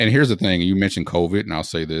And here's the thing, you mentioned COVID, and I'll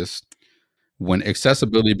say this. When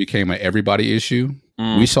accessibility became an everybody issue,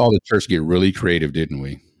 we saw the church get really creative, didn't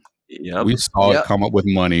we? Yep. We saw it come up with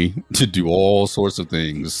money to do all sorts of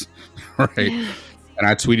things, right? And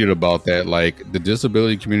I tweeted about that, like, the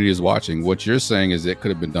disability community is watching. What you're saying is it could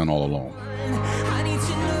have been done all along.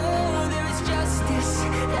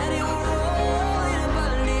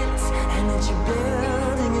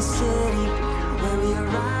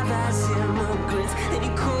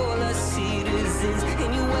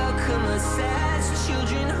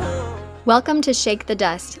 Welcome to Shake the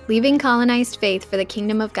Dust, Leaving Colonized Faith for the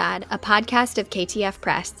Kingdom of God, a podcast of KTF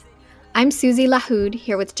Press. I'm Susie Lahoud,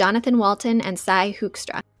 here with Jonathan Walton and Cy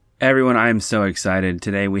Hoekstra. Everyone, I am so excited.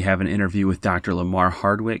 Today we have an interview with Dr. Lamar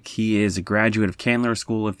Hardwick. He is a graduate of Candler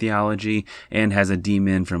School of Theology and has a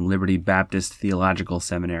D.Min from Liberty Baptist Theological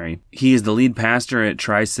Seminary. He is the lead pastor at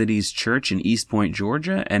Tri-Cities Church in East Point,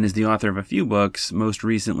 Georgia, and is the author of a few books, most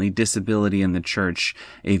recently Disability in the Church,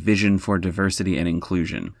 A Vision for Diversity and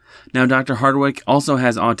Inclusion. Now, Dr. Hardwick also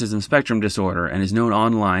has autism spectrum disorder and is known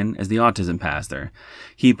online as the Autism Pastor.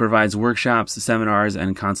 He provides workshops, seminars,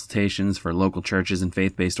 and consultations for local churches and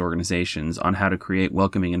faith-based organizations on how to create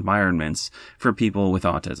welcoming environments for people with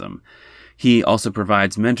autism. He also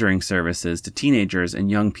provides mentoring services to teenagers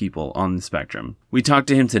and young people on the spectrum. We talked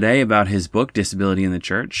to him today about his book, Disability in the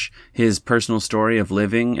Church, his personal story of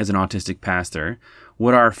living as an autistic pastor,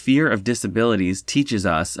 what our fear of disabilities teaches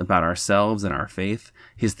us about ourselves and our faith,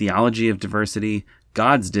 his theology of diversity,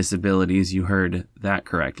 God's disabilities, you heard that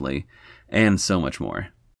correctly, and so much more.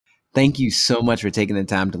 Thank you so much for taking the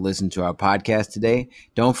time to listen to our podcast today.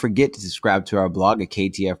 Don't forget to subscribe to our blog at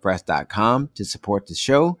ktfpress.com to support the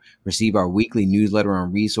show, receive our weekly newsletter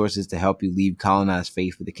on resources to help you leave colonized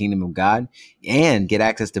faith for the kingdom of God, and get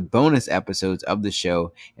access to bonus episodes of the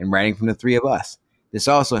show and writing from the three of us. This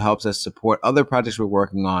also helps us support other projects we're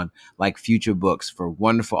working on, like future books for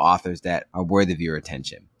wonderful authors that are worthy of your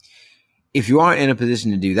attention. If you aren't in a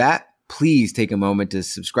position to do that, please take a moment to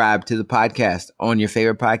subscribe to the podcast on your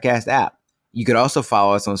favorite podcast app. You could also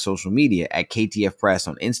follow us on social media at KTF Press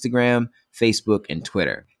on Instagram, Facebook, and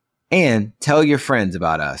Twitter. And tell your friends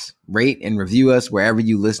about us. Rate and review us wherever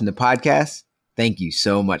you listen to podcasts. Thank you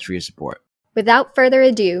so much for your support. Without further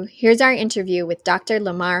ado, here's our interview with Dr.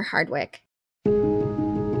 Lamar Hardwick.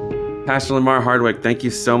 Pastor Lamar Hardwick, thank you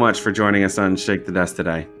so much for joining us on Shake the Dust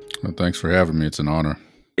today. Well, thanks for having me. It's an honor.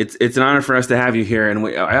 It's an honor for us to have you here, and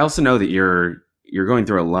I also know that you're going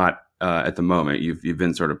through a lot at the moment. You've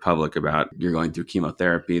been sort of public about you're going through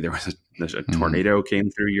chemotherapy. There's a tornado came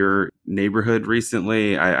through your neighborhood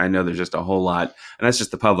recently. I know there's just a whole lot, and that's just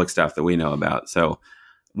the public stuff that we know about. So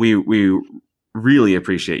we really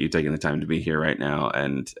appreciate you taking the time to be here right now,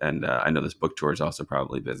 and I know this book tour is also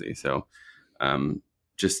probably busy. So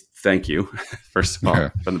just thank you, first of all,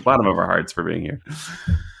 from the bottom of our hearts for being here.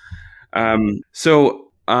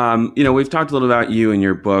 We've talked a little about you and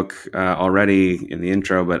your book already in the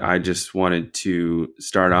intro, but I just wanted to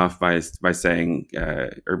start off by saying,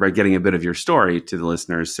 or by getting a bit of your story to the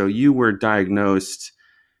listeners. So you were diagnosed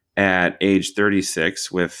at age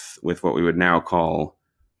 36 with what we would now call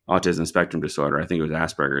autism spectrum disorder. I think it was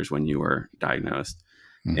Asperger's when you were diagnosed.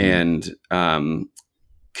 Mm-hmm. And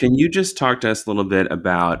can you just talk to us a little bit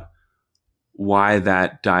about why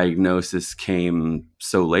that diagnosis came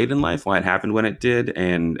so late in life, why it happened when it did,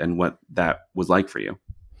 and what that was like for you?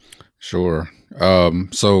 Sure.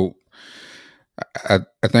 So I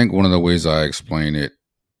think one of the ways I explain it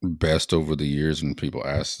best over the years when people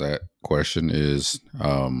ask that question is,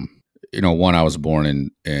 one, I was born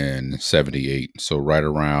in 78. So right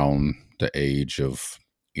around the age of,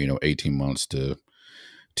 18 months to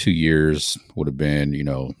 2 years would have been,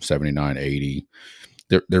 79, 80.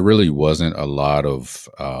 There really wasn't a lot of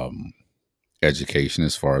education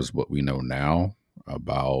as far as what we know now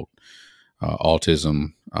about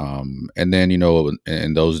autism. And then,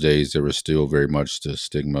 in those days, there was still very much the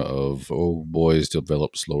stigma of, boys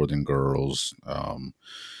develop slower than girls,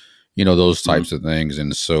 those types of things.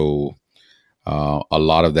 And so a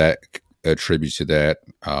lot of that attributes to that.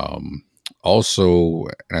 Also,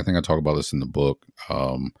 and I think I talk about this in the book,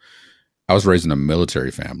 I was raised in a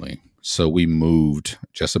military family. So we moved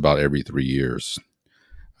just about every 3 years.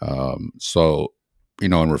 In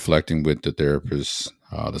reflecting with the therapist,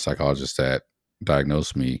 the psychologist that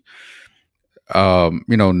diagnosed me,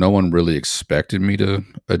 no one really expected me to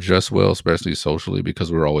adjust well, especially socially,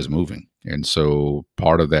 because we were always moving. And so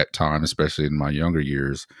part of that time, especially in my younger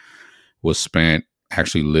years, was spent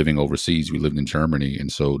actually living overseas. We lived in Germany.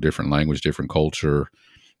 And so different language, different culture,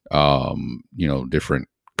 different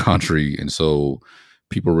country. And so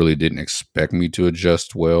people really didn't expect me to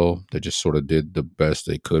adjust well. They just sort of did the best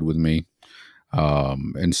they could with me.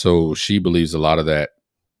 And so she believes a lot of that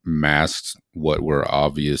masked what were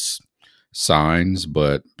obvious signs,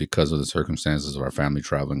 but because of the circumstances of our family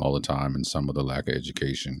traveling all the time and some of the lack of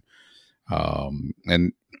education,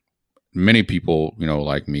 and many people,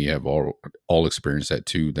 like me, have all experienced that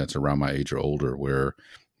too. That's around my age or older, where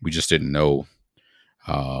we just didn't know.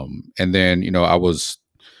 And then, I was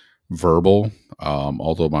verbal,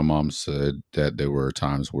 although my mom said that there were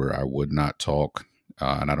times where I would not talk.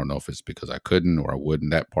 And I don't know if it's because I couldn't or I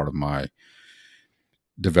wouldn't. That part of my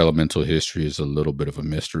developmental history is a little bit of a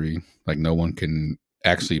mystery. Like, no one can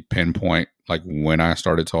actually pinpoint like when I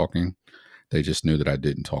started talking. They just knew that I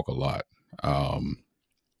didn't talk a lot.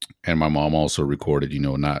 And my mom also recorded,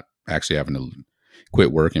 not actually having to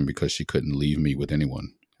quit working because she couldn't leave me with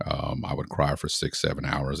anyone. I would cry for 6-7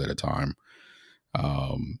 hours at a time.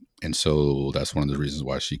 And so that's one of the reasons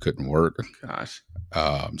why she couldn't work. Gosh.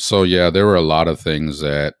 So yeah, there were a lot of things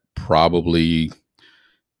that probably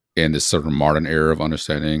in this sort of modern era of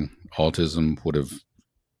understanding autism would have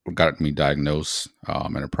gotten me diagnosed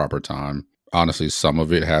at a proper time. Honestly, some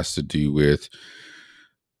of it has to do with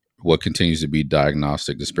what continues to be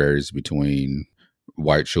diagnostic disparities between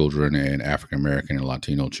white children and African American and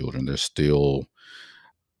Latino children. There's still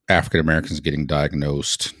African Americans getting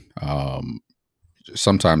diagnosed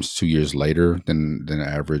sometimes 2 years later than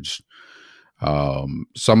average.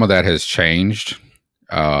 Some of that has changed,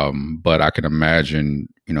 but I can imagine,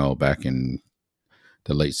 back in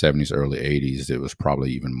the late 70s, early 80s, it was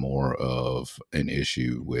probably even more of an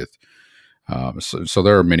issue with. So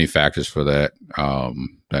there are many factors for that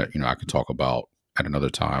that I could talk about at another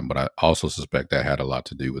time, but I also suspect that had a lot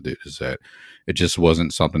to do with it, is that it just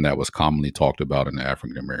wasn't something that was commonly talked about in the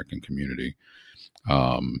African American community.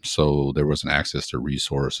 So there wasn't access to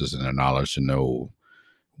resources and the knowledge to know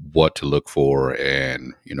what to look for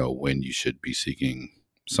and, when you should be seeking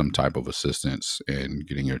some type of assistance in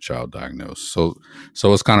getting your child diagnosed. So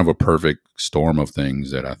it's kind of a perfect storm of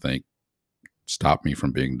things that I think stopped me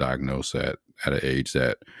from being diagnosed at an age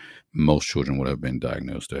that most children would have been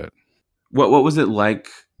diagnosed at. What was it like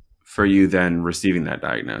for you then receiving that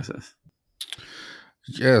diagnosis?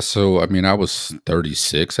 Yeah, so I was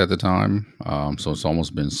 36 at the time, so it's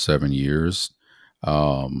almost been 7 years.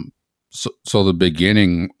 So the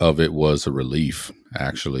beginning of it was a relief,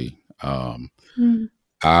 actually.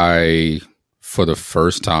 I, for the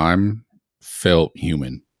first time, felt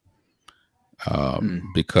human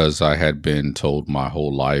because I had been told my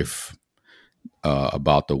whole life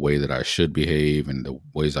about the way that I should behave and the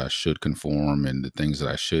ways I should conform and the things that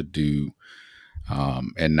I should do,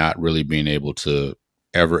 and not really being able to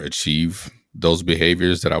ever achieve those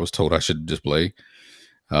behaviors that I was told I should display.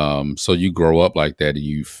 So you grow up like that and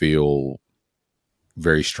you feel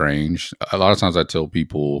very strange. A lot of times I tell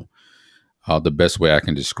people the best way I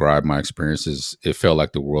can describe my experience is it felt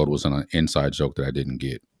like the world was an inside joke that I didn't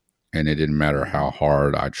get. And it didn't matter how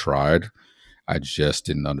hard I tried. I just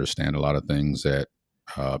didn't understand a lot of things that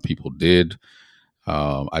people did.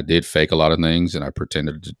 I did fake a lot of things and I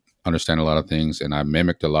pretended to understand a lot of things. And I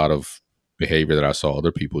mimicked a lot of behavior that I saw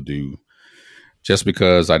other people do just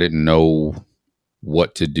because I didn't know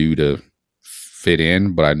what to do to fit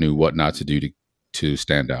in, but I knew what not to do to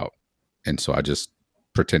stand out. And so I just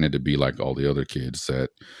pretended to be like all the other kids that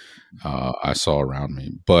I saw around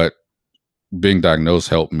me. But being diagnosed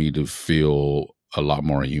helped me to feel a lot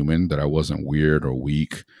more human, that I wasn't weird or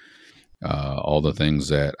weak. All the things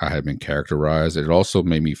that I had been characterized. It also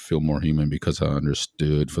made me feel more human because I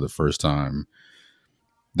understood for the first time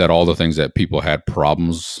that all the things that people had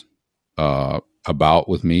problems about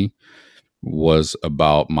with me was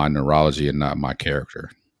about my neurology and not my character.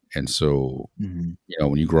 And so,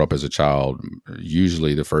 when you grow up as a child,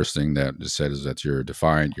 usually the first thing that is said is that you're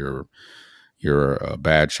defiant, you're a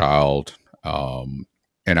bad child. And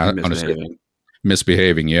I understand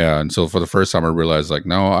misbehaving. Yeah. And so for the first time I realized like,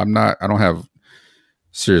 no, I don't have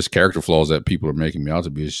serious character flaws that people are making me out to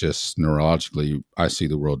be. It's just neurologically, I see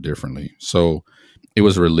the world differently. So it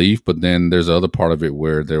was a relief, but then there's the other part of it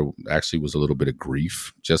where there actually was a little bit of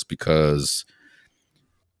grief just because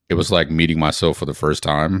it was like meeting myself for the first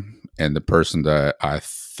time. And the person that I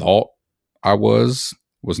thought I was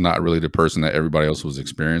not really the person that everybody else was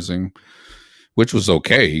experiencing, which was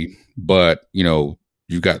okay. But,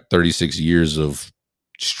 you've got 36 years of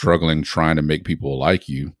struggling, trying to make people like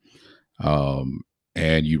you.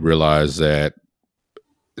 And you realize that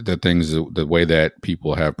the way that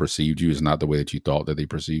people have perceived you is not the way that you thought that they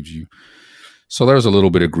perceived you. So there was a little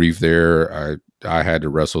bit of grief there. I had to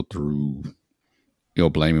wrestle through,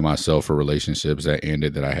 blaming myself for relationships that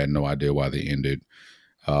ended that I had no idea why they ended.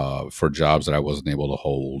 for jobs that I wasn't able to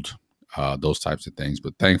hold, those types of things.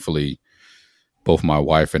 But thankfully, both my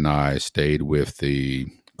wife and I stayed with the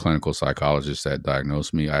clinical psychologist that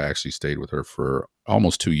diagnosed me. I actually stayed with her for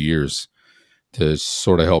almost 2 years to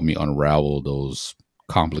sort of help me unravel those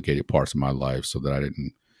complicated parts of my life so that I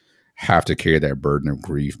didn't have to carry that burden of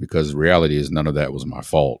grief, because the reality is none of that was my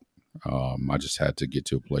fault. I just had to get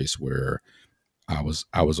to a place where I was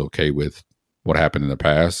okay with what happened in the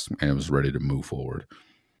past and was ready to move forward.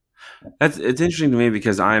 It's interesting to me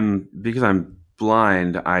because I'm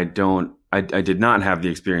blind. I did not have the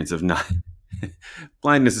experience of not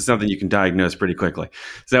blindness is something you can diagnose pretty quickly.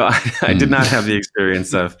 So I did not have the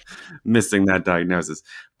experience of missing that diagnosis,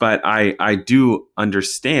 but I do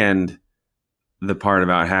understand the part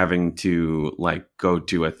about having to like go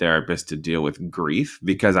to a therapist to deal with grief,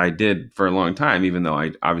 because I did for a long time, even though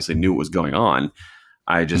I obviously knew what was going on.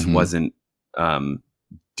 I just wasn't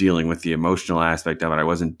dealing with the emotional aspect of it. I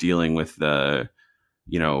wasn't dealing with the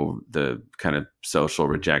kind of social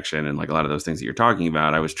rejection and like a lot of those things that you're talking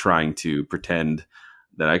about. I was trying to pretend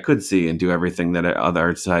that I could see and do everything that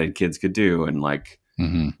other sighted kids could do, and like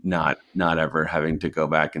not ever having to go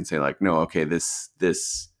back and say like, no, okay, this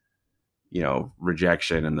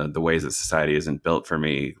rejection and the ways that society isn't built for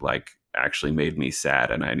me, like actually made me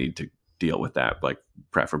sad, and I need to deal with that, like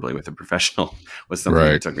preferably with a professional, was something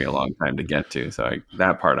that took me a long time to get to. So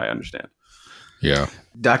that part I understand. Yeah.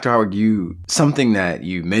 Dr. Hartwick, something that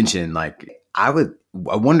you mentioned, like I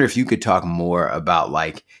wonder if you could talk more about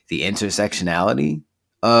like the intersectionality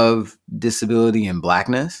of disability and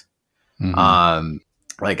Blackness.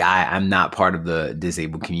 Like I'm not part of the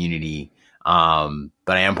disabled community,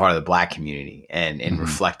 but I am part of the Black community, and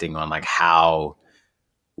reflecting on like how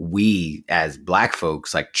we as Black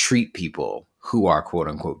folks like treat people who are quote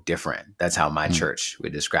unquote different. That's how my church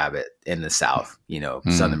would describe it in the South,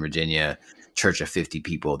 Southern Virginia, church of 50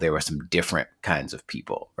 people. There were some different kinds of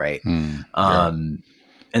people. Right. And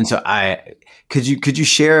so could you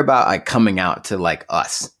share about like coming out to like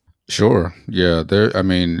us? Sure. Yeah.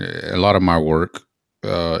 A lot of my work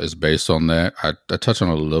is based on that. I touch on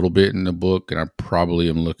a little bit in the book, and I probably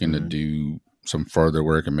am looking to do some further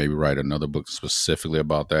work and maybe write another book specifically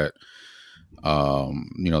about that.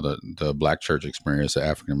 The Black church experience, the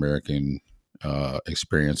African American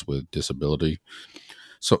experience with disability.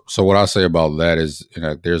 So what I say about that is,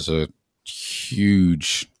 there's a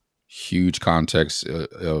huge context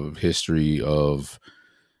of history of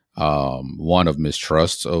one of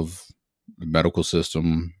mistrust of the medical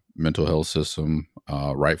system, mental health system,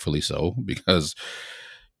 rightfully so, because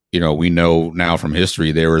we know now from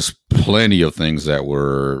history there was plenty of things that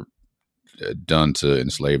were done to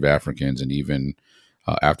enslaved Africans, and even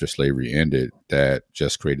after slavery ended, that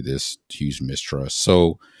just created this huge mistrust.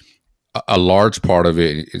 So a large part of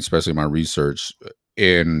it, especially my research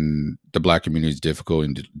in the Black community, is difficult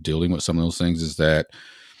in dealing with some of those things, is that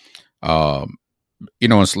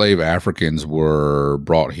enslaved Africans were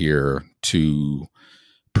brought here to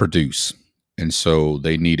produce, and so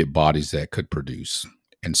they needed bodies that could produce.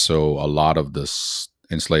 And so a lot of the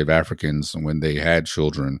enslaved Africans, when they had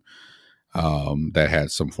children that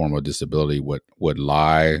had some form of disability, would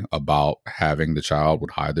lie about having the child,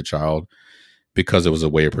 would hide the child, because it was a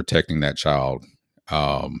way of protecting that child.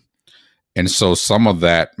 And so some of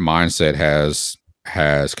that mindset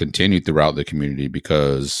has continued throughout the community,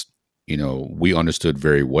 because we understood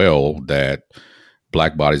very well that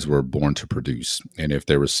Black bodies were born to produce. And if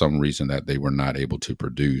there was some reason that they were not able to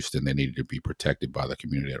produce, then they needed to be protected by the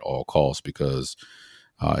community at all costs, because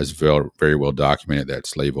it's very, very well documented that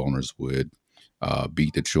slave owners would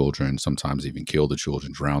beat the children, sometimes even kill the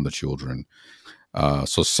children, drown the children.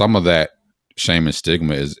 So some of that shame and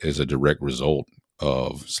stigma is a direct result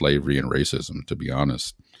of slavery and racism, to be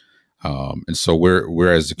honest. And so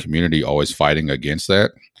we're as a community always fighting against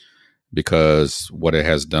that, because what it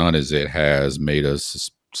has done is it has made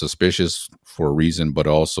us suspicious for a reason, but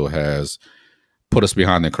also has put us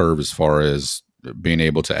behind the curve as far as being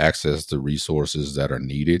able to access the resources that are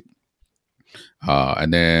needed.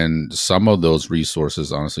 And then some of those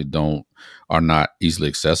resources, honestly, are not easily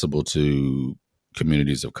accessible to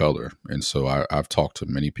communities of color. And so I've talked to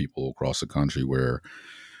many people across the country where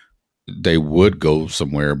they would go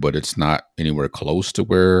somewhere, but it's not anywhere close to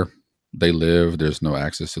where they live. There's no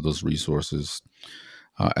access to those resources.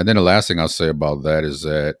 And then the last thing I'll say about that is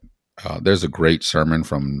that there's a great sermon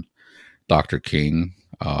from Dr. King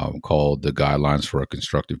called The Guidelines for a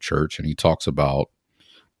Constructive Church. And he talks about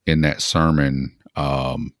in that sermon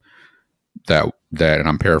that, and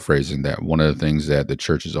I'm paraphrasing, that one of the things that the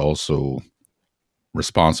church is also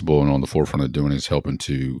responsible and on the forefront of doing is helping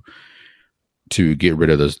to to get rid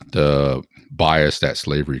of the bias that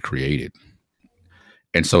slavery created.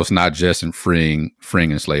 And so it's not just in freeing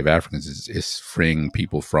enslaved Africans, it's freeing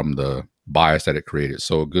people from the bias that it created.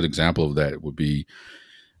 So a good example of that would be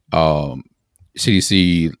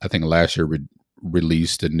CDC, I think last year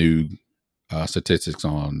released the new statistics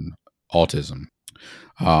on autism.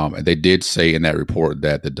 And they did say in that report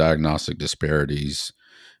that the diagnostic disparities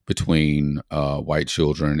between white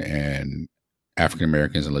children and African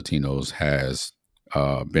Americans and Latinos has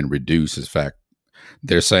been reduced. In fact,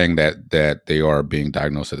 they're saying that they are being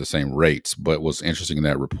diagnosed at the same rates. But what's interesting in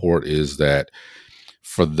that report is that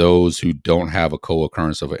for those who don't have a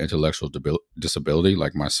co-occurrence of an intellectual disability,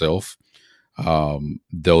 like myself,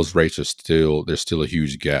 those rates are there's still a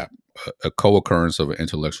huge gap. A co-occurrence of an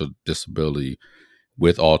intellectual disability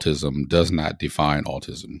with autism does not define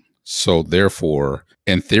autism. So therefore,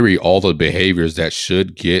 in theory, all the behaviors that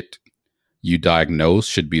should get you diagnosed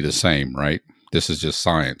should be the same, right? This is just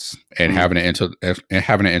science. And having an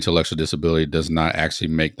intellectual disability does not actually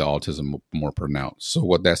make the autism more pronounced. So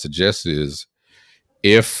what that suggests is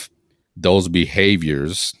if those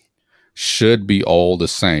behaviors should be all the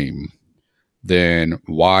same, then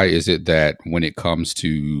why is it that when it comes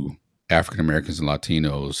to African Americans and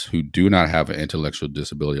Latinos who do not have an intellectual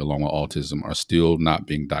disability along with autism are still not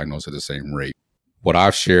being diagnosed at the same rate? What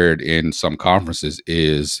I've shared in some conferences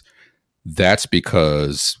is that's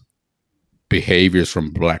because behaviors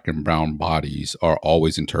from Black and brown bodies are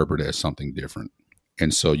always interpreted as something different.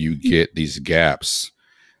 And so you get these gaps.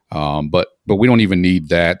 But we don't even need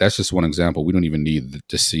that. That's just one example. We don't even need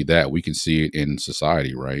to see that. We can see it in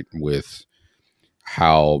society, right? With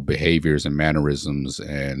how behaviors and mannerisms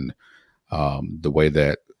and the way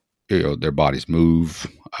that their bodies move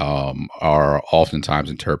are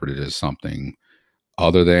oftentimes interpreted as something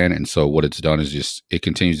other than. And so what it's done is just it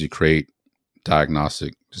continues to create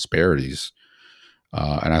diagnostic disparities.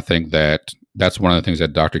 And I think that's one of the things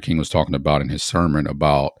that Dr. King was talking about in his sermon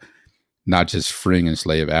about not just freeing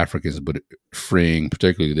enslaved Africans, but freeing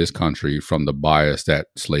particularly this country from the bias that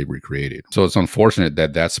slavery created. So it's unfortunate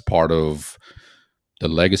that that's part of the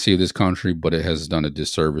legacy of this country, but it has done a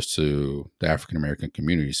disservice to the African American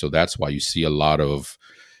community. So that's why you see a lot of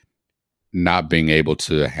not being able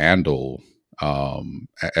to handle,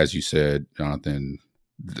 as you said, Jonathan,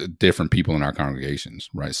 different people in our congregations,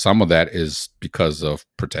 right? Some of that is because of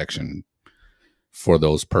protection for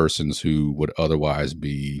those persons who would otherwise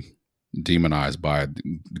be demonized by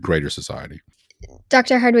the greater society.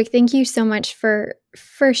 Dr. Hardwick, thank you so much for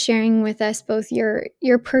sharing with us both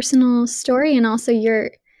your personal story and also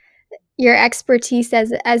your expertise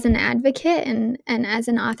as an advocate and as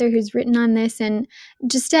an author who's written on this. And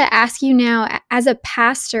just to ask you now, as a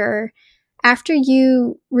pastor, after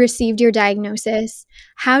you received your diagnosis,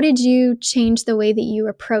 how did you change the way that you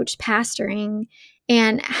approached pastoring?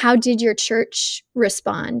 And how did your church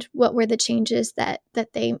respond? What were the changes that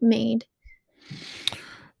they made?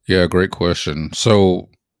 Yeah, great question. So,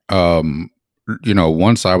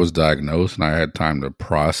 once I was diagnosed and I had time to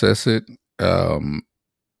process it,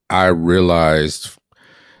 I realized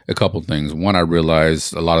a couple things. One, I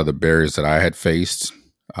realized a lot of the barriers that I had faced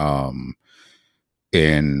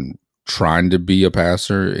in trying to be a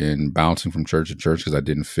pastor and bouncing from church to church because I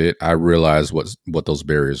didn't fit. I realized what those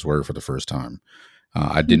barriers were for the first time.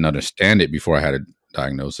 I didn't understand it before I had a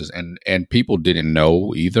diagnosis, and people didn't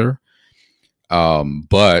know either.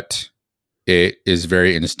 But it is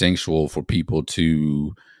very instinctual for people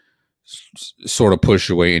to sort of push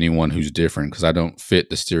away anyone who's different because I don't fit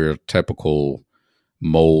the stereotypical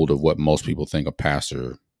mold of what most people think a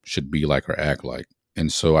pastor should be like or act like.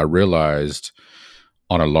 And so I realized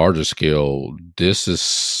on a larger scale, this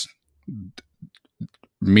is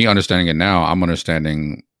me understanding it now. I'm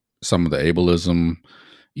understanding some of the ableism,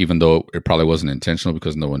 even though it probably wasn't intentional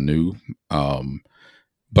because no one knew.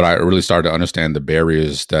 But I really started to understand the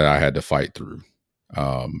barriers that I had to fight through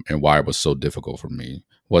and why it was so difficult for me.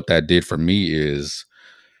 What that did for me is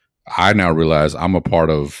I now realize I'm a part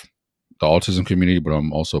of the autism community, but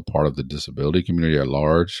I'm also part of the disability community at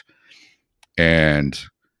large. And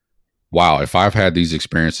wow, if I've had these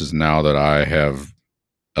experiences now that I have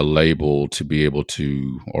a label to be able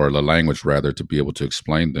to, or the language rather, to be able to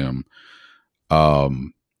explain them,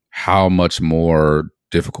 how much more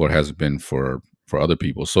difficult has it been for other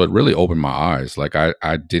people. So it really opened my eyes. Like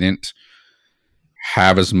I didn't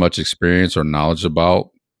have as much experience or knowledge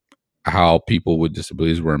about how people with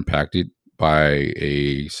disabilities were impacted by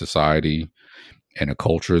a society and a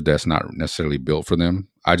culture that's not necessarily built for them.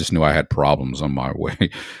 I just knew I had problems on my way,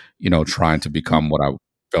 trying to become what I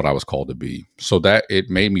felt I was called to be. So that it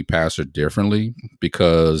made me pastor differently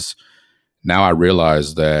because now I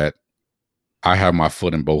realize that I have my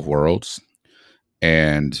foot in both worlds.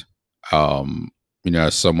 And,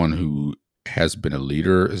 as someone who has been a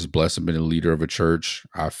leader, is blessed and been a leader of a church,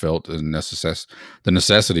 I felt the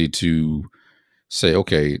necessity to say,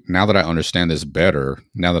 okay, now that I understand this better,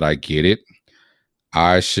 now that I get it,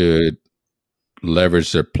 I should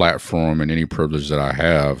leverage the platform and any privilege that I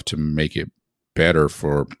have to make it better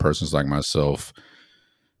for persons like myself,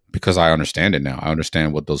 because I understand it now. I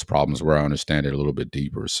understand what those problems were. I understand it a little bit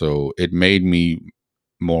deeper. So it made me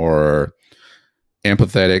more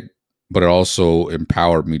empathetic, but it also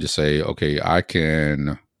empowered me to say, okay, I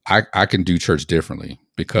can do church differently,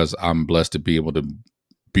 because I'm blessed to be able to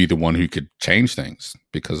be the one who could change things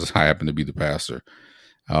because I happen to be the pastor.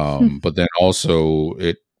 But then also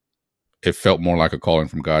it felt more like a calling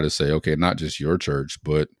from God to say, okay, not just your church,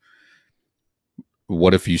 but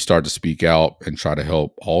what if you start to speak out and try to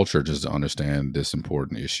help all churches to understand this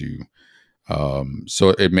important issue?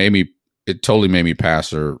 So it totally made me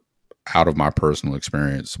pastor out of my personal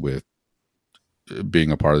experience with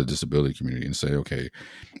being a part of the disability community, and say, okay,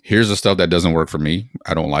 here's the stuff that doesn't work for me.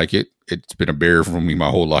 I don't like it. It's been a barrier for me my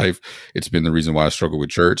whole life. It's been the reason why I struggle with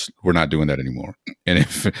church. We're not doing that anymore. And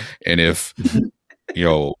if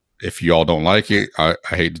if y'all don't like it, I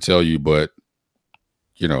hate to tell you, but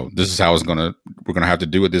this is how we're going to have to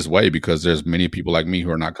do it this way, because there's many people like me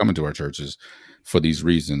who are not coming to our churches for these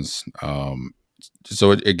reasons.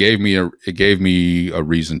 So it gave me a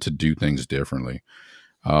reason to do things differently.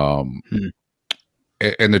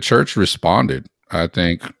 And the church responded. I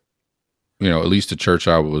think, at least the church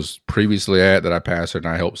I was previously at, that I pastored and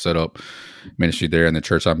I helped set up ministry there, and the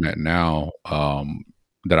church I'm at now,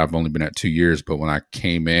 that I've only been at 2 years. But when I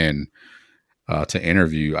came in to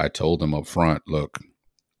interview, I told them up front, look,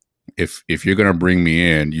 if you're going to bring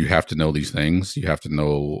me in, you have to know these things. You have to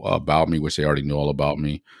know about me, which they already know all about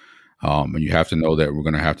me. And you have to know that we're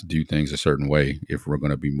going to have to do things a certain way if we're going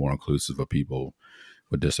to be more inclusive of people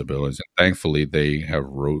with disabilities. And thankfully, they have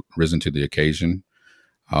risen to the occasion,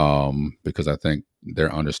 because I think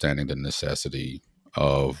they're understanding the necessity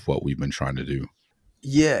of what we've been trying to do.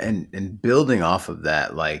 Yeah, and building off of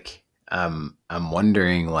that, I'm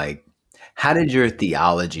wondering, how did your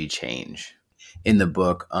theology change in the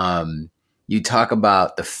book? You talk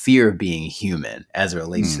about the fear of being human as it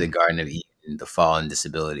relates to the Garden of Eden, the fall, and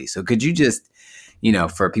disability. So could you just,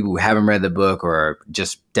 for people who haven't read the book or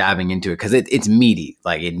just diving into it, because it's meaty,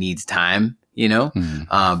 it needs time,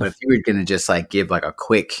 but if you were going to just give a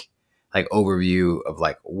quick overview of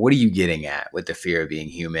what are you getting at with the fear of being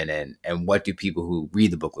human, and what do people who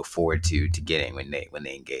read the book look forward to getting when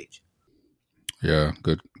they engage? Yeah,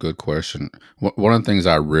 good question. One of the things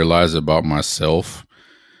I realized about myself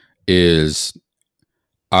is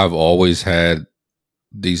I've always had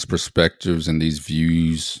these perspectives and these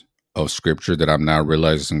views of scripture that I'm now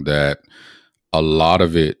realizing that a lot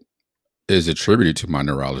of it is attributed to my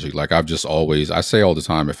neurology. I've just always, I say all the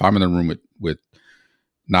time, if I'm in a room with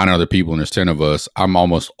 9 other people and there's 10 of us, I'm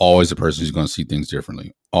almost always the person who's going to see things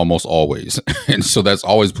differently, almost always. And so that's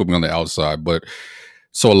always put me on the outside. But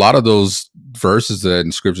so a lot of those verses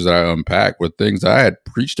and scriptures that I unpacked were things that I had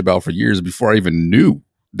preached about for years before I even knew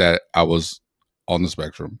that I was on the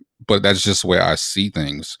spectrum. But that's just the way I see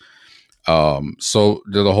things. So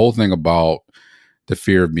the whole thing about the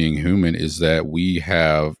fear of being human is that we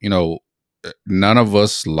have, none of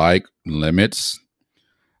us like limits.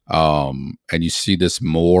 And you see this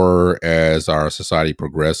more as our society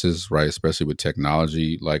progresses, right? Especially with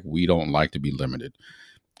technology. We don't like to be limited.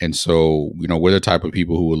 And so, we're the type of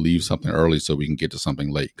people who will leave something early so we can get to something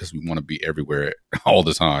late, because we want to be everywhere all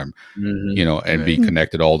the time, and be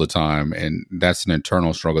connected all the time. And that's an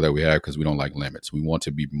internal struggle that we have, because we don't like limits. We want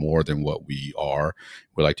to be more than what we are.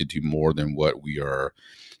 We like to do more than what we are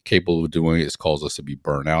capable of doing. It's caused us to be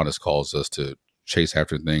burnt out. It's caused us to chase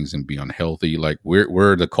after things and be unhealthy.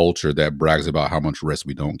 We're the culture that brags about how much rest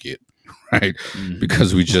we don't get, right?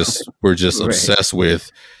 Because we're just right. Obsessed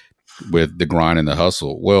with the grind and the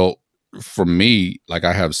hustle. Well, for me, I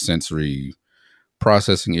have sensory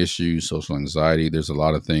processing issues, social anxiety. There's a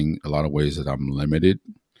lot of ways that I'm limited.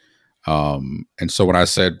 And so when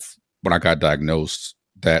I got diagnosed,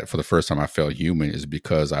 that for the first time I felt human, is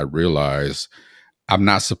because I realized I'm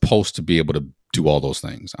not supposed to be able to do all those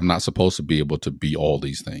things. I'm not supposed to be able to be all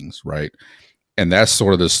these things, right? And that's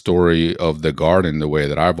sort of the story of the garden. The way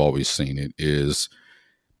that I've always seen it is,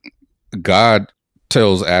 God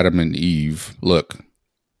tells Adam and Eve, look,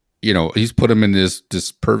 he's put them in this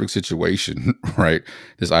perfect situation, right?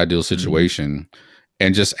 This ideal situation,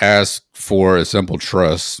 and just ask for a simple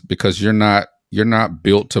trust, because you're not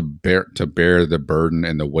built to bear the burden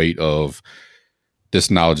and the weight of this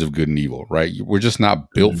knowledge of good and evil, right? We're just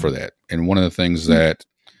not built for that. And one of the things that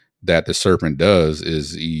the serpent does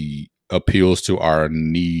is he appeals to our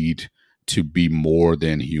need to be more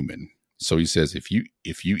than human. So he says, if you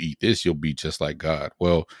eat this, you'll be just like God.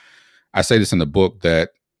 Well, I say this in the book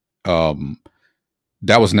that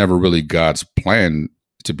that was never really God's plan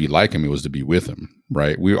to be like him. It was to be with him,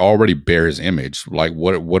 right? We already bear his image. Like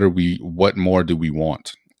what more do we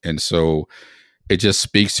want? And so it just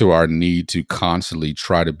speaks to our need to constantly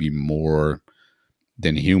try to be more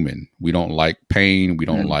than human. We don't like pain. We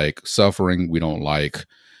don't like suffering. We don't like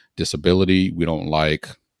disability. We don't like,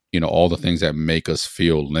 all the things that make us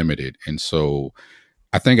feel limited. And so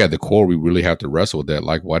I think at the core, we really have to wrestle with that.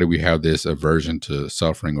 Like, why do we have this aversion to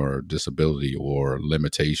suffering or disability or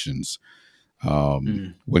limitations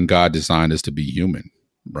when God designed us to be human,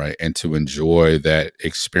 right? And to enjoy that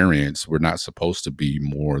experience. We're not supposed to be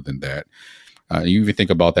more than that. You even think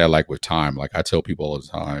about that, like with time. Like I tell people all the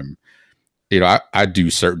time, I do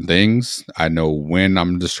certain things. I know when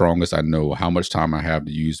I'm the strongest. I know how much time I have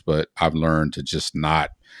to use, but I've learned to just not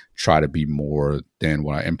try to be more than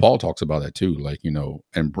what and Paul talks about that too. Like,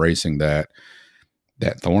 embracing that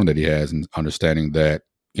thorn that he has and understanding that,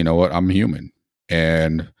 I'm human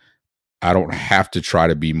and I don't have to try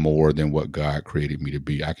to be more than what God created me to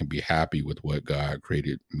be. I can be happy with what God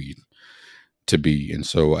created me to be. And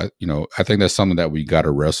so, I think that's something that we got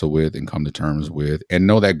to wrestle with and come to terms with and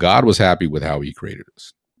know that God was happy with how he created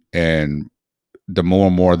us. And the more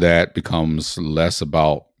and more that becomes less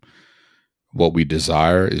about what we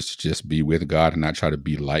desire is to just be with God and not try to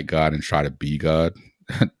be like God and try to be God,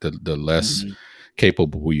 the less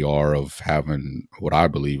capable we are of having what I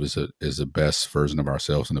believe is the best version of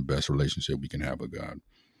ourselves and the best relationship we can have with God.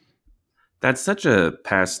 That's such a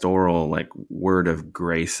pastoral word of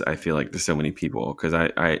grace, I feel like, to so many people. Because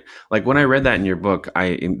I like when I read that in your book,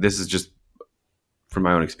 this is just from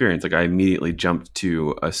my own experience. Like I immediately jumped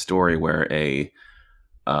to a story where a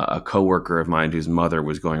coworker of mine whose mother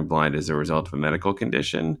was going blind as a result of a medical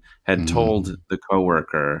condition had told the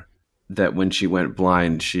coworker that when she went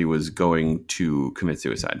blind, she was going to commit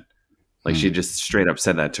suicide. Like she just straight up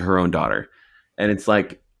said that to her own daughter. And it's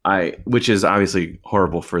like, which is obviously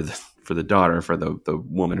horrible for the daughter, for the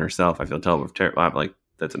woman herself. I feel terrible. Like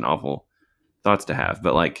that's an awful thoughts to have.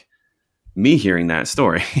 But like me hearing that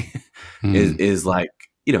story is like,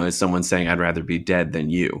 as someone saying, I'd rather be dead than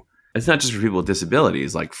you. It's not just for people with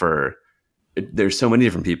disabilities. Like there's so many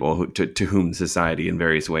different people to whom society in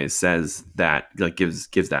various ways says that, like gives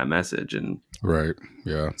that message. And right.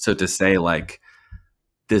 Yeah. So to say like,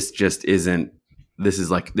 this just isn't, this is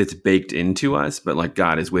like, it's baked into us, but like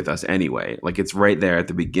God is with us anyway. Like it's right there at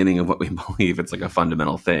the beginning of what we believe. It's like a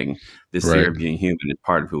fundamental thing. This fear of being human is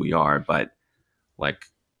part of who we are, but like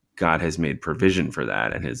God has made provision for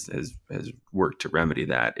that and has worked to remedy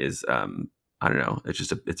that is, I don't know.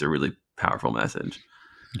 It's a really powerful message.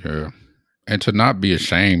 Yeah. And to not be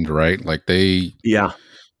ashamed, right? Like they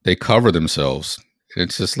cover themselves.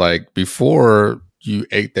 It's just like before you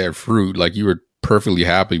ate that fruit, like you were perfectly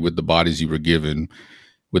happy with the bodies you were given,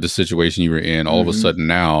 with the situation you were in. All of a sudden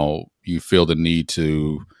now you feel the need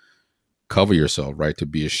to cover yourself, right? To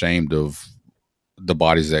be ashamed of the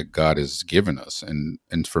bodies that God has given us.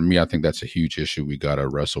 And for me, I think that's a huge issue we got to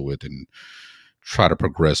wrestle with and try to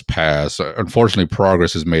progress past. Unfortunately,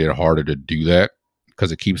 progress has made it harder to do that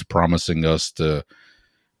because it keeps promising us the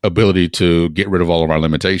ability to get rid of all of our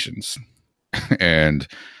limitations. And,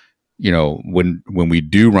 when we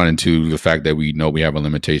do run into the fact that we know we have a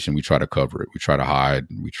limitation, we try to cover it. We try to hide.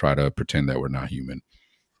 We try to pretend that we're not human.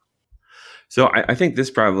 So I think this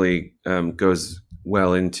probably goes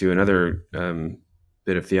well into another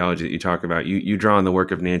bit of theology that you talk about. You draw on the work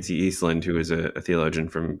of Nancy Eastland, who is a theologian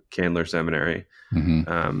from Candler Seminary,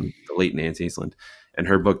 the late Nancy Eastland, and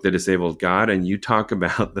her book, The Disabled God. And you talk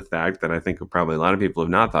about the fact that I think probably a lot of people have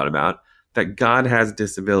not thought about, that God has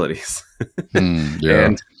disabilities.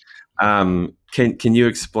 Yeah. And can you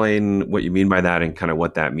explain what you mean by that and kind of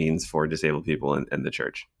what that means for disabled people in the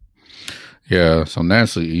church? Yeah. So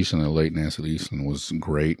Nancy Eastland, the late Nancy Eastland, was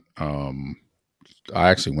great. I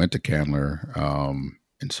actually went to Candler,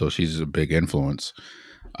 and so she's a big influence.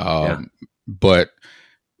 But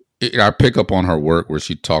I pick up on her work where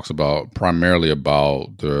she talks primarily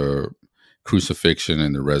about the crucifixion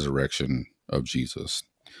and the resurrection of Jesus.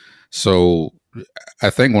 So I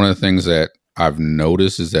think one of the things that I've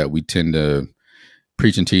noticed is that we tend to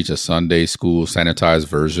preach and teach a Sunday school sanitized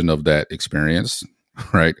version of that experience,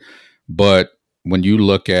 right? But when you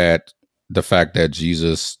look at the fact that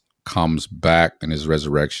Jesus comes back in his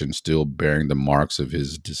resurrection, still bearing the marks of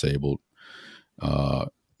his disabling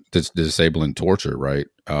torture, right?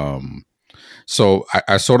 So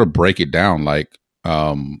I sort of break it down like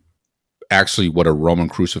actually what a Roman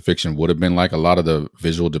crucifixion would have been like. A lot of the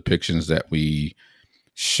visual depictions that we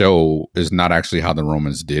show is not actually how the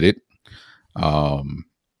Romans did it.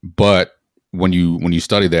 But when you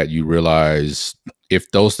study that, you realize if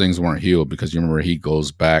those things weren't healed, because you remember he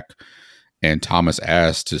goes back and Thomas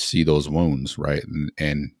asked to see those wounds, right?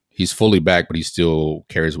 And he's fully back, but he still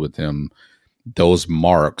carries with him those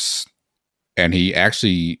marks. And he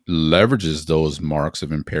actually leverages those marks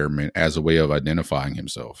of impairment as a way of identifying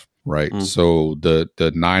himself, right? Mm-hmm. So the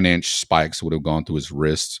 9-inch spikes would have gone through his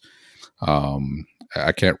wrists.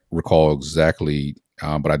 I can't recall exactly,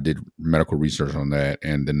 but I did medical research on that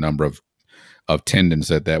and the number of tendons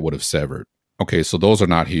that would have severed. Okay, so those are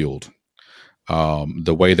not healed.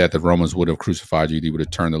 The way that the Romans would have crucified you, they would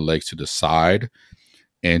have turned the legs to the side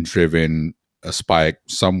and driven a spike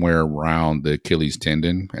somewhere around the Achilles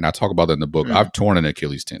tendon. And I talk about that in the book. I've torn an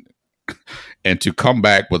Achilles tendon. And to come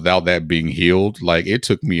back without that being healed, like it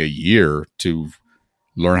took me a year to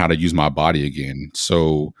learn how to use my body again.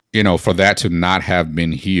 So, for that to not have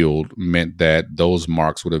been healed meant that those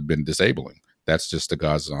marks would have been disabling. That's just the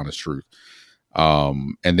God's honest truth.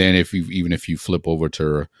 And then if you flip over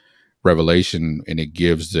to Revelation and it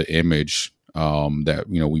gives the image that,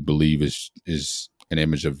 we believe is an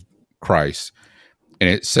image of Christ. And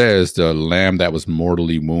it says the lamb that was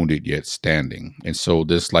mortally wounded yet standing. And so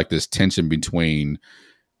this tension between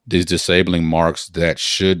these disabling marks that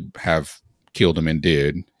should have killed him and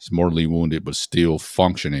did, he's mortally wounded but still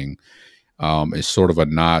functioning, is sort of a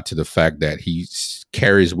nod to the fact that he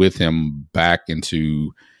carries with him back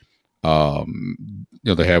into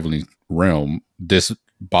the heavenly realm this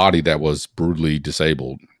body that was brutally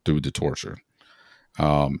disabled through the torture.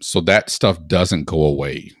 So that stuff doesn't go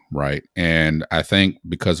away, right? And I think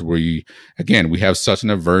because we have such an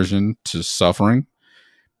aversion to suffering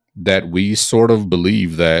that we sort of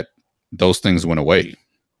believe that those things went away,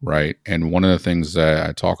 right? And one of the things that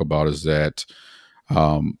I talk about is that,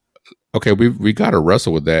 we got to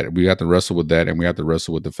wrestle with that. We have to wrestle with that, and we have to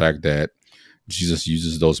wrestle with the fact that Jesus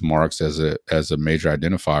uses those marks as a major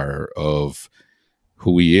identifier of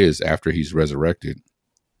who he is after he's resurrected.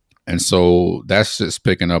 And so that's just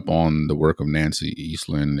picking up on the work of Nancy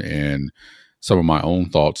Eastland and some of my own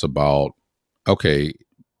thoughts about,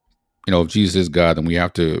 if Jesus is God, then we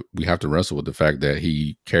have to wrestle with the fact that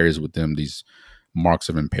he carries with him these marks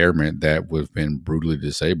of impairment that would have been brutally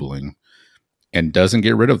disabling and doesn't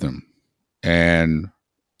get rid of them. And,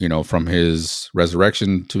 from his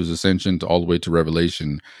resurrection to his ascension to all the way to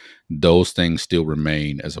Revelation, those things still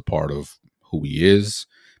remain as a part of who he is,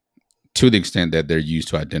 to the extent that they're used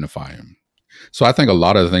to identify him. So I think a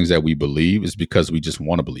lot of the things that we believe is because we just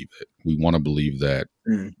want to believe it. We want to believe that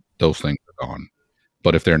those things are gone.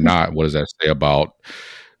 But if they're not, what does that say about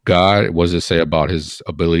God? What does it say about his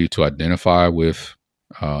ability to identify with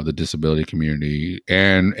the disability community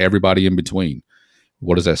and everybody in between?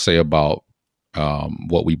 What does that say about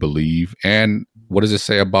what we believe? And what does it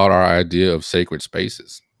say about our idea of sacred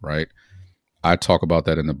spaces, right? I talk about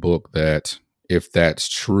that in the book, that if that's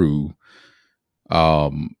true,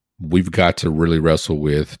 we've got to really wrestle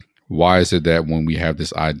with why is it that when we have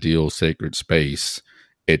this ideal sacred space,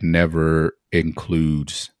 it never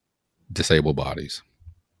includes disabled bodies.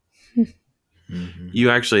 You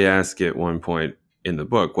actually ask at one point in the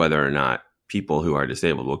book whether or not people who are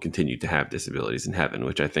disabled will continue to have disabilities in heaven,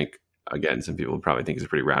 which I think, again, some people probably think is a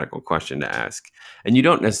pretty radical question to ask. And you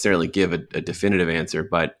don't necessarily give a definitive answer,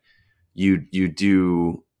 but you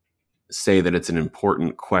do say that it's an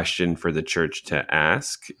important question for the church to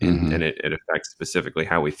ask, and it affects specifically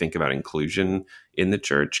how we think about inclusion in the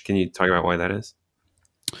church. Can you talk about why that is?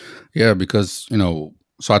 Yeah, because, so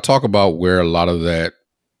I talk about where a lot of that,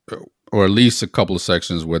 or at least a couple of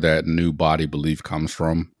sections where that new body belief comes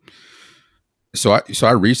from. So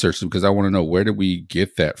I researched it because I want to know, where did we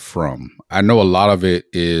get that from? I know a lot of it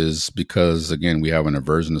is because, again, we have an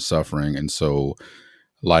aversion to suffering. And so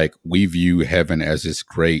we view heaven as this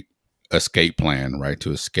great escape plan, right?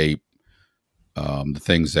 To escape the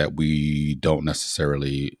things that we don't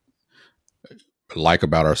necessarily like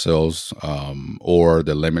about ourselves, or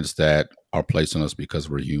the limits that are placed on us because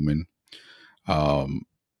we're human.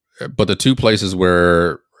 But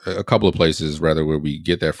a couple of places rather where we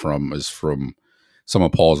get that from is from some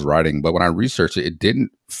of Paul's writing. But when I researched it, it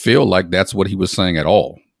didn't feel like that's what he was saying at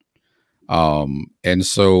all. And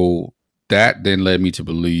so that then led me to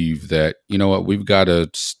believe that, we've got to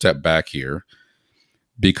step back here,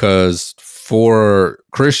 because for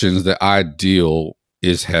Christians, the ideal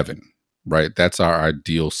is heaven, right? That's our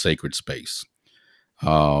ideal sacred space.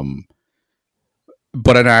 But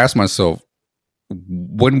then I asked myself,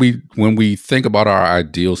 when we think about our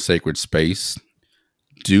ideal sacred space,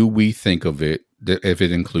 do we think of it if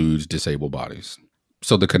it includes disabled bodies?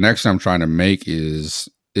 So the connection I'm trying to make is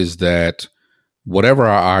that whatever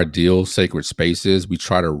our ideal sacred space is, we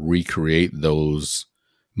try to recreate those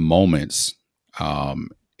moments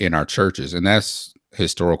in our churches, and that's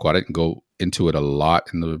historical. I didn't go into it a lot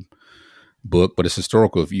in the book, but it's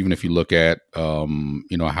historical. Even if you look at how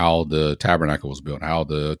the tabernacle was built, how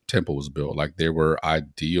the temple was built, like there were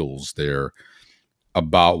ideals there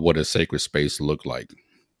about what a sacred space looked like.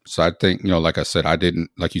 So I think, like I said, I didn't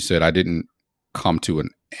come to an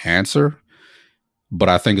answer, but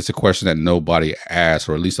I think it's a question that nobody asks,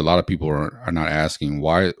 or at least a lot of people are not asking.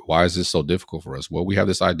 Why is this so difficult for us? Well, we have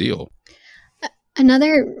this ideal.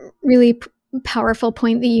 Another really powerful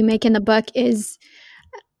point that you make in the book is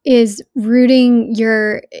rooting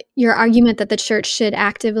your argument that the church should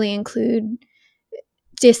actively include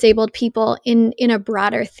disabled people in a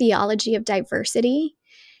broader theology of diversity.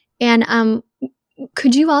 And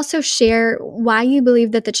could you also share why you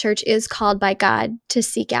believe that the church is called by God to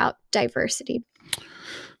seek out diversity?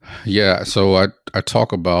 Yeah, so I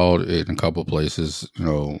talk about it in a couple of places.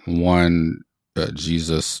 One,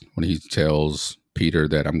 Jesus, when he tells Peter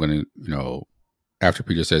that I'm going to, after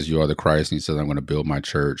Peter says, "You are the Christ," and he says, "I'm going to build my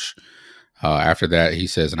church." After that, he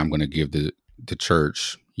says, "And I'm going to give the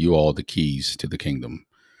church, you all, the keys to the kingdom."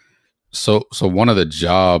 So one of the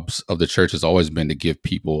jobs of the church has always been to give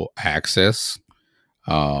people access.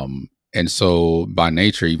 And so by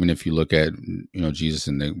nature, even if you look at, Jesus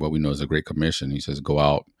and what we know is a Great Commission, he says, go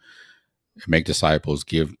out and make disciples,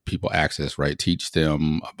 give people access, right? Teach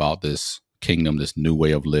them about this kingdom, this new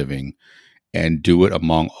way of living, and do it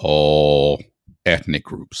among all ethnic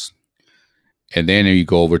groups. And then you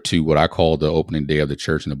go over to what I call the opening day of the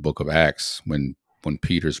church in the book of Acts, when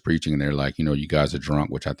Peter's preaching and they're like, you guys are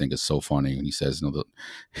drunk, which I think is so funny. And he says,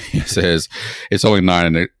 he says, it's only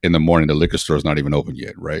 9 in the morning. The liquor store is not even open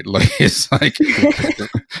yet. Right. Like, it's like,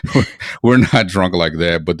 we're not drunk like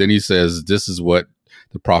that. But then he says, this is what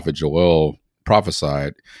the prophet Joel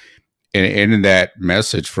prophesied. And in that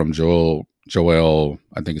message from Joel,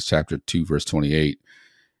 I think it's chapter 2, verse 28,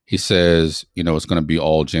 he says, it's going to be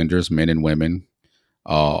all genders, men and women,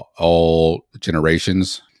 all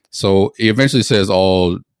generations. So he eventually says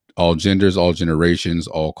all genders, all generations,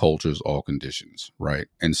 all cultures, all conditions, right?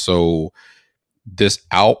 And so this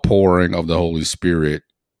outpouring of the Holy Spirit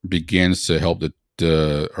begins to help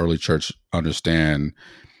the early church understand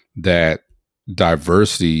that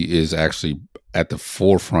diversity is actually at the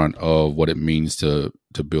forefront of what it means to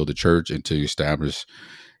build a church and to establish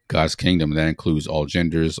God's kingdom. That includes all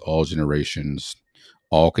genders, all generations,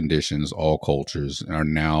 all conditions, all cultures are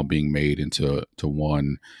now being made into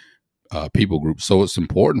one people group. So it's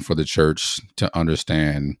important for the church to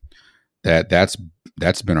understand that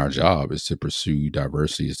that's been our job, is to pursue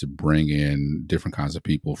diversity, is to bring in different kinds of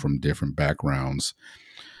people from different backgrounds.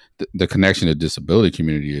 The connection to disability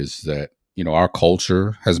community is that, our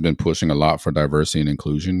culture has been pushing a lot for diversity and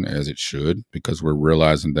inclusion, as it should, because we're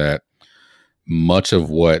realizing that much of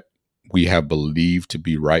what we have believed to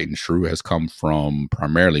be right and true has come from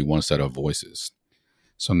primarily one set of voices.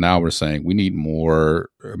 So now we're saying we need more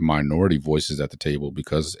minority voices at the table,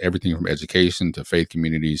 because everything from education to faith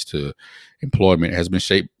communities to employment has been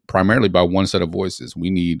shaped primarily by one set of voices. We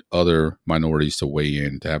need other minorities to weigh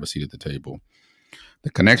in, to have a seat at the table. The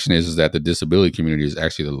connection is that the disability community is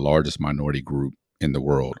actually the largest minority group in the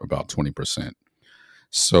world, about 20%.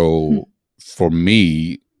 So for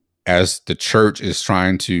me, as the church is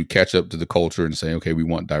trying to catch up to the culture and say, okay, we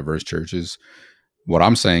want diverse churches, what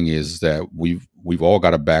I'm saying is that we've all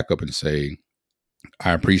got to back up and say,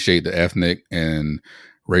 I appreciate the ethnic and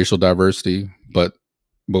racial diversity, but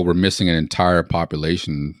we're missing an entire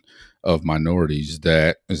population of minorities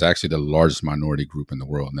that is actually the largest minority group in the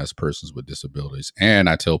world, and that's persons with disabilities. And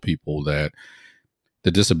I tell people that the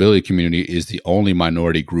disability community is the only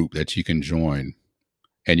minority group that you can join,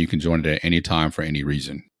 and you can join it at any time for any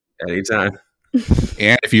reason. Anytime.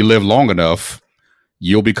 And if you live long enough,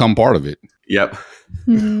 you'll become part of it. Yep.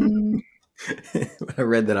 When I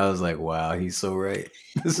read that, I was like, wow, he's so right.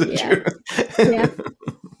 This is true. Yeah.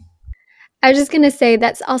 I was just going to say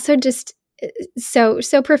that's also just so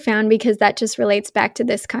profound, because that just relates back to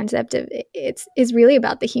this concept of it's really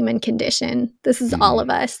about the human condition. This is all of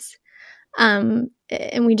us. And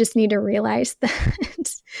we just need to realize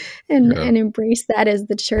that and embrace that as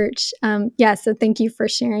the church. So thank you for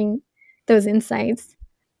sharing those insights.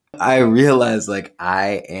 I realize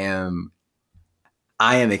I am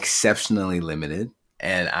exceptionally limited,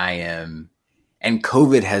 and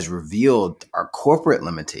COVID has revealed our corporate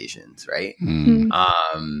limitations, right?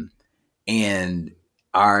 Mm-hmm. And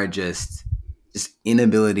our just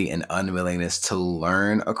inability and unwillingness to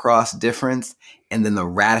learn across difference, and then the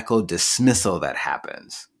radical dismissal that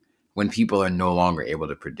happens when people are no longer able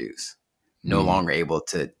to produce, no longer able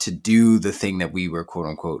to do the thing that we were quote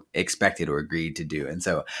unquote expected or agreed to do. And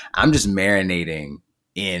so I'm just marinating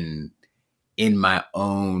in my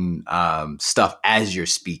own stuff as you're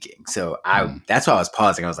speaking. So that's why I was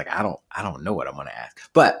pausing. I was like, I don't know what I'm going to ask.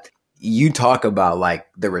 But you talk about like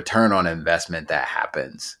the return on investment that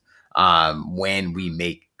happens when we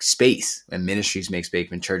make space, when ministries make space,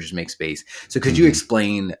 when churches make space. So could you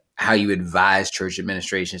explain how you advise church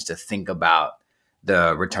administrations to think about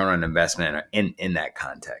the return on investment in that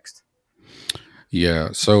context? Yeah.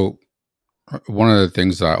 So one of the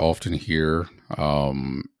things I often hear,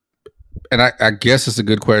 and I guess it's a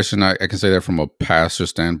good question. I can say that from a pastor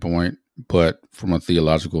standpoint, but from a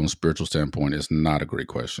theological and spiritual standpoint, it's not a great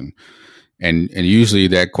question. And usually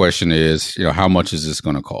that question is, how much is this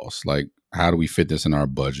going to cost? Like, how do we fit this in our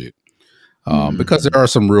budget? Because there are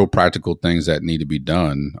some real practical things that need to be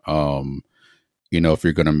done. If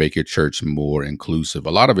you're going to make your church more inclusive,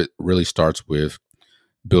 a lot of it really starts with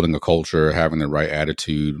building a culture, having the right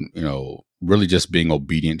attitude, really just being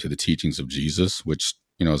obedient to the teachings of Jesus, which,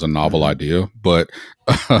 is a novel idea. But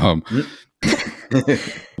one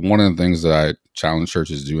of the things that I challenge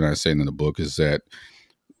churches to do, and I say in the book, is that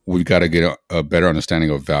we've got to get a better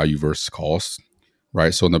understanding of value versus cost,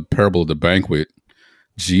 right? So in the parable of the banquet,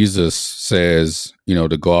 Jesus says,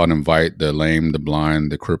 to go out and invite the lame, the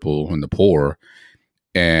blind, the cripple, and the poor.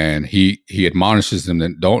 And he admonishes them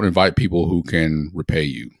that don't invite people who can repay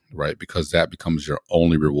you, right? Because that becomes your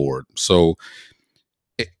only reward. So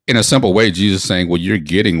in a simple way, Jesus is saying, well, you're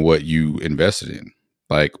getting what you invested in.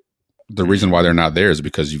 Like, the reason why they're not there is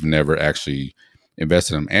because you've never actually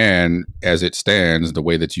invested in them. And as it stands, the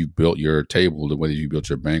way that you built your table, the way that you built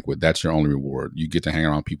your banquet, that's your only reward. You get to hang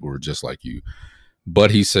around people who are just like you.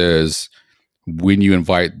 But he says, when you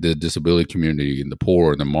invite the disability community and the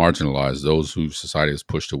poor and the marginalized, those who society has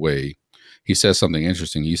pushed away, he says something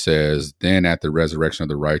interesting. He says, then at the resurrection of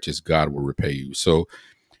the righteous, God will repay you. So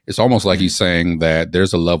it's almost like he's saying that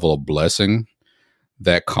there's a level of blessing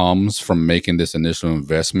that comes from making this initial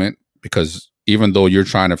investment, because even though you're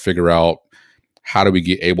trying to figure out how do we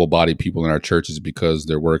get able-bodied people in our churches because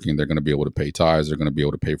they're working, they're going to be able to pay tithes, they're going to be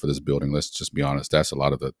able to pay for this building. Let's just be honest. That's a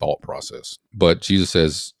lot of the thought process. But Jesus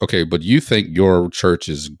says, okay, but you think your church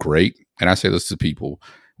is great. And I say this to people.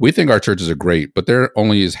 We think our churches are great, but they're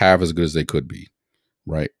only as half as good as they could be,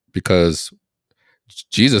 right? Because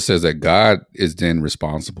Jesus says that God is then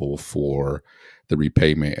responsible for the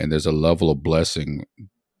repayment. And there's a level of blessing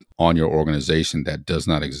on your organization that does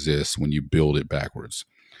not exist when you build it backwards.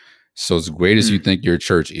 So as great as you think your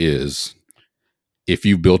church is, if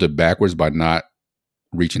you built it backwards by not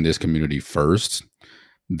reaching this community first,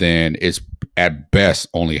 then it's at best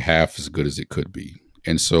only half as good as it could be.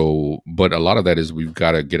 And so, but a lot of that is we've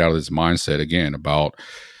got to get out of this mindset again about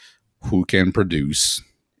who can produce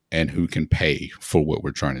and who can pay for what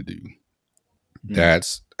we're trying to do.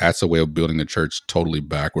 That's a way of building the church totally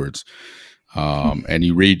backwards. And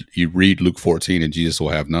you read Luke 14 and Jesus will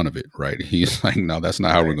have none of it, right? He's like, no, that's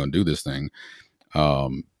not how we're going to do this thing.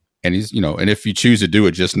 And he's, and if you choose to do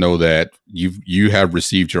it, just know that you have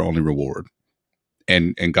received your only reward,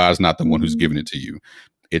 and God's not the one who's giving it to you.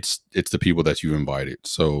 It's the people that you've invited.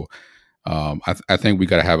 So, I think we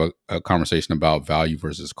got to have a conversation about value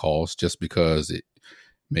versus cost. Just because it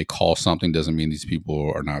may cost something doesn't mean these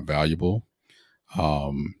people are not valuable.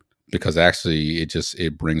 Because actually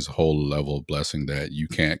it brings a whole level of blessing that you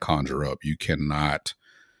can't conjure up. You cannot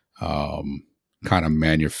kind of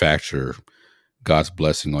manufacture God's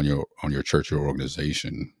blessing on your church or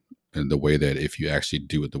organization in the way that if you actually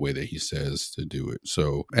do it the way that he says to do it.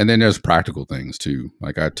 So, and then there's practical things too.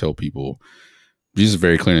 Like I tell people, Jesus is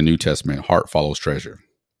very clear in the New Testament, heart follows treasure,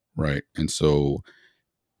 right? And so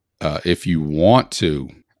if you want to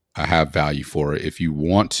have value for it, if you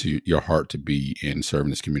want your heart to be in serving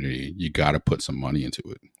this community, you got to put some money into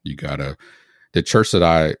it. You got to, the church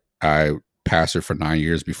that I pastored for 9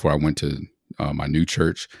 years before I went to my new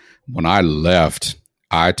church, when I left,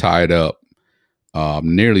 I tied up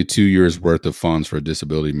nearly 2 years worth of funds for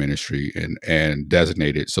disability ministry and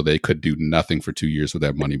designated so they could do nothing for 2 years with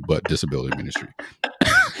that money but disability ministry.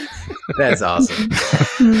 That's awesome.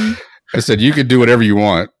 I said, you can do whatever you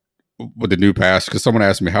want with the new pastor, because someone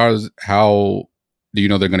asked me, how do you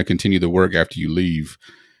know they're going to continue the work after you leave?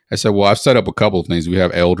 I said, well, I've set up a couple of things. We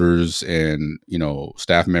have elders and,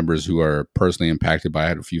 staff members who are personally impacted by it. I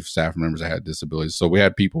had a few staff members that had disabilities. So we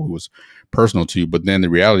had people who was personal to, but then the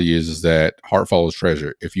reality is that heart follows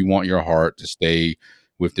treasure. If you want your heart to stay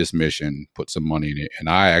with this mission, put some money in it. And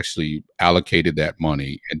I actually allocated that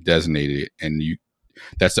money and designated it. And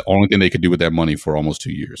that's the only thing they could do with that money for almost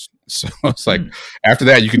 2 years. So it's like, after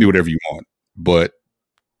that, you can do whatever you want. But,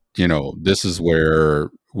 this is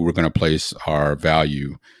where we're going to place our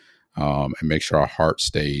value and make sure our heart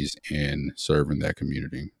stays in serving that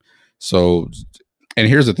community. So, and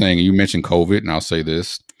here's the thing, you mentioned COVID, and I'll say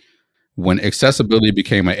this. When accessibility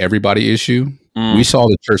became an everybody issue, we saw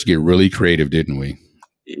the church get really creative, didn't we?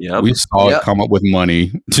 Yep. We saw it come up with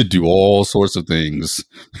money to do all sorts of things,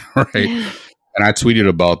 right? Yeah. And I tweeted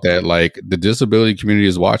about that, like, the disability community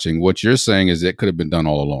is watching. What you're saying is it could have been done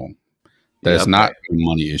all along. That's not a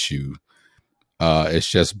money issue. It's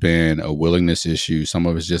just been a willingness issue. Some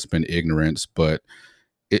of it's just been ignorance, but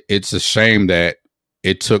it's a shame that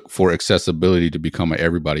it took for accessibility to become an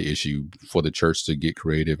everybody issue for the church to get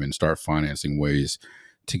creative and start financing ways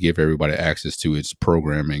to give everybody access to its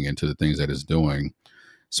programming and to the things that it's doing.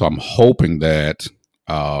 So I'm hoping that,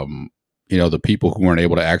 the people who weren't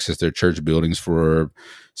able to access their church buildings for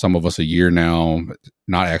some of us a year now,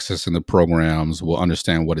 not accessing the programs, will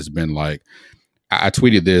understand what it's been like. I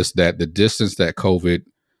tweeted this, that the distance that COVID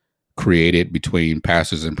created between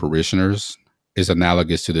pastors and parishioners is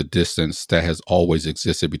analogous to the distance that has always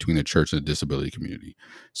existed between the church and the disability community.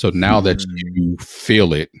 So now that you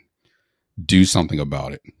feel it, do something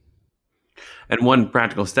about it. And one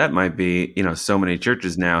practical step might be, so many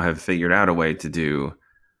churches now have figured out a way to do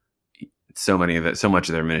so much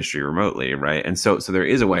of their ministry remotely, right? And so there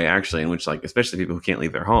is a way actually in which, like, especially people who can't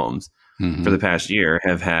leave their homes for the past year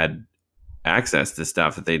have had access to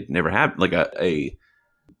stuff that they'd never had, like a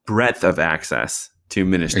breadth of access to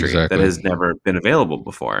ministry that has never been available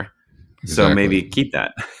before. So maybe keep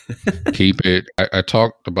that. Keep it. I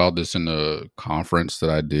talked about this in a conference that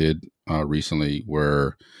I did recently,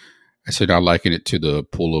 where I said I liken it to the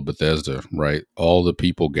pool of Bethesda, right? All the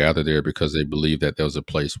people gathered there because they believed that there was a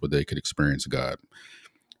place where they could experience God.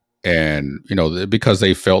 And, because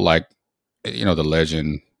they felt like, the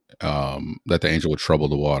legend that the angel would trouble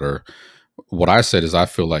the water. What I said is I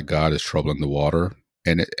feel like God is troubling the water.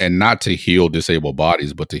 And not to heal disabled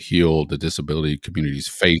bodies, but to heal the disability community's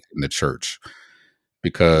faith in the church,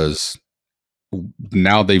 because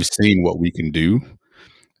now they've seen what we can do,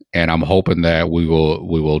 and I'm hoping that we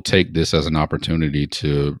will take this as an opportunity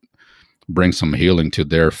to bring some healing to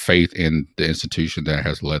their faith in the institution that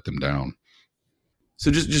has let them down. So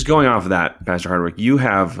just going off of that, Pastor Hardwick, you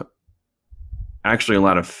have actually a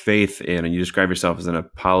lot of faith in, and you describe yourself as an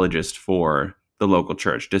apologist for the local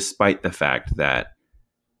church, despite the fact that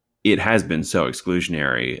it has been so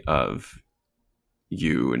exclusionary of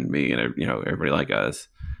you and me and everybody like us.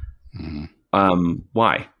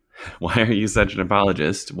 Why are you such an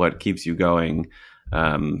apologist? What keeps you going?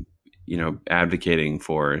 Advocating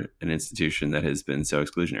for an institution that has been so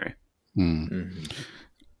exclusionary.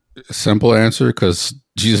 Simple answer: because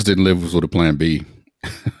Jesus didn't live with a plan B.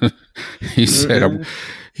 He said, "I'm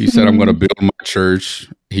going to build my church."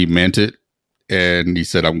 He meant it. And he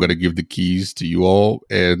said, I'm going to give the keys to you all.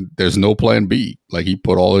 And there's no plan B. Like, he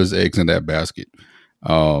put all his eggs in that basket.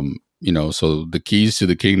 So the keys to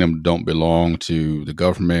the kingdom don't belong to the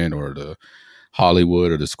government or the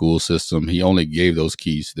Hollywood or the school system. He only gave those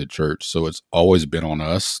keys to the church. So it's always been on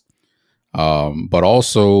us. But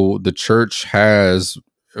also the church has,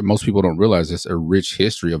 most people don't realize this, a rich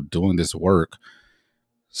history of doing this work.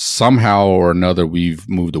 Somehow or another, we've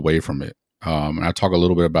moved away from it. And I talk a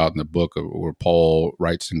little bit about in the book where Paul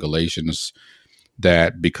writes in Galatians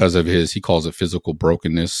that because of he calls it physical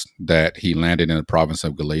brokenness, that he landed in the province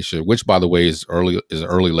of Galatia, which, by the way, is an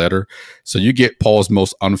early letter. So you get Paul's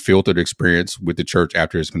most unfiltered experience with the church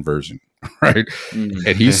after his conversion, right?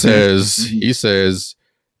 And he says,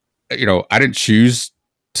 I didn't choose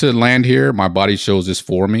to land here. My body chose this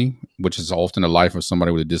for me, which is often the life of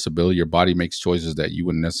somebody with a disability. Your body makes choices that you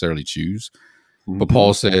wouldn't necessarily choose. But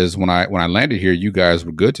Paul says, when I landed here, you guys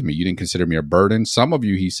were good to me. You didn't consider me a burden. Some of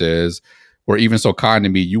you, he says, were even so kind to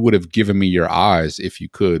me, you would have given me your eyes if you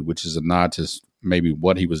could, which is a nod to maybe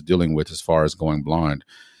what he was dealing with as far as going blind,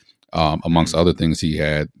 amongst other things he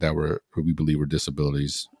had that we believe were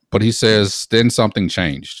disabilities. But he says, then something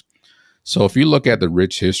changed. So if you look at the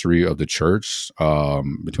rich history of the church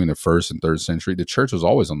between the 1st and 3rd century, the church was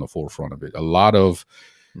always on the forefront of it. A lot of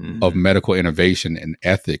medical innovation and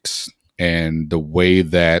ethics, and the way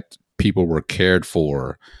that people were cared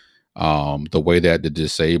for, the way that the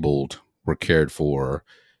disabled were cared for,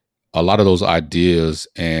 a lot of those ideas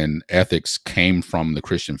and ethics came from the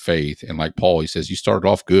Christian faith. And like Paul, he says, you started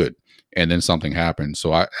off good and then something happened.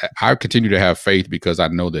 So I continue to have faith because I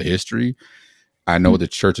know the history. I know what the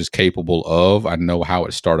church is capable of. I know how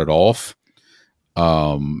it started off.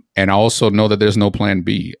 And I also know that there's no plan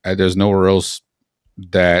B. There's nowhere else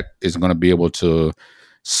that is going to be able to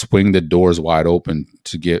swing the doors wide open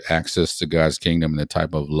to get access to God's kingdom and the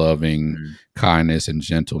type of loving kindness and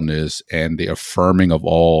gentleness and the affirming of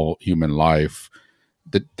all human life.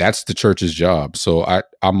 That's the church's job. So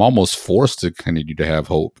I'm almost forced to continue to have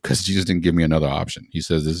hope because Jesus didn't give me another option. He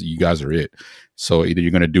says, "This, you guys are it." So either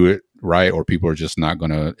you're going to do it right, or people are just not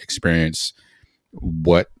going to experience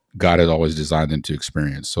what God has always designed them to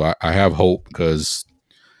experience. So I have hope because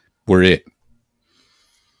we're it.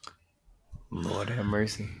 Lord have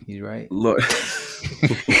mercy. He's right. Lord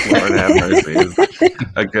have mercy is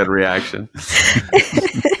a good reaction.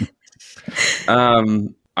 I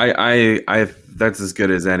that's as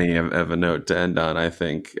good as any of a note to end on. I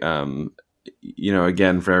think, again,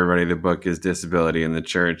 for everybody, the book is Disability in the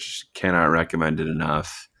Church. Cannot recommend it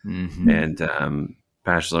enough. Mm-hmm. And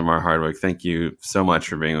Pastor Lamar Hardwick, thank you so much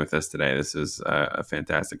for being with us today. This is a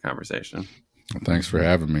fantastic conversation. Thanks for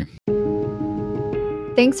having me.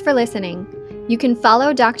 Thanks for listening. You can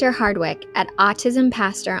follow Dr. Hardwick at Autism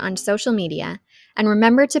Pastor on social media, and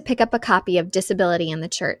remember to pick up a copy of Disability in the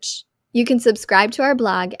Church. You can subscribe to our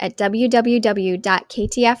blog at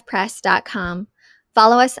www.ktfpress.com,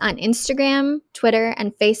 follow us on Instagram, Twitter,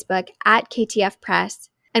 and Facebook at KTF Press,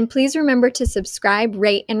 and please remember to subscribe,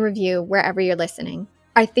 rate, and review wherever you're listening.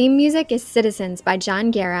 Our theme music is Citizens by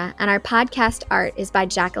John Guerra, and our podcast art is by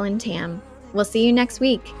Jacqueline Tam. We'll see you next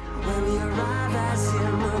week. When we arrive as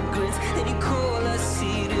immigrants, and you call us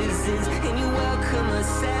citizens, and you welcome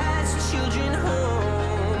us as children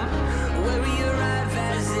home. Where we arrive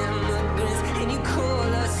as immigrants, and you call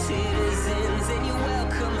us citizens, and you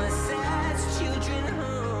welcome us as children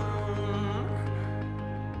home.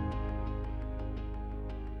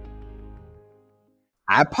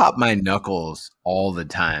 I pop my knuckles all the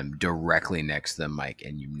time directly next to the mic,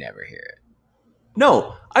 and you never hear it.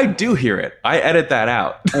 No, I do hear it. I edit that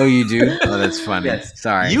out. Oh, you do? Oh, that's funny. Yes.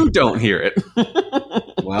 Sorry. You don't hear it.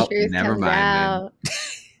 Well, Truth never comes mind out. then.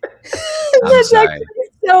 I'm That's sorry. actually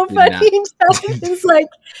so Did funny. It's like,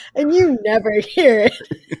 and you never hear it.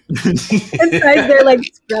 It's like they're like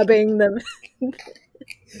scrubbing them.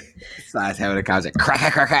 So I was having a conversation.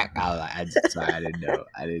 Crack, crack, crack. I didn't know.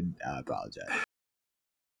 I apologize.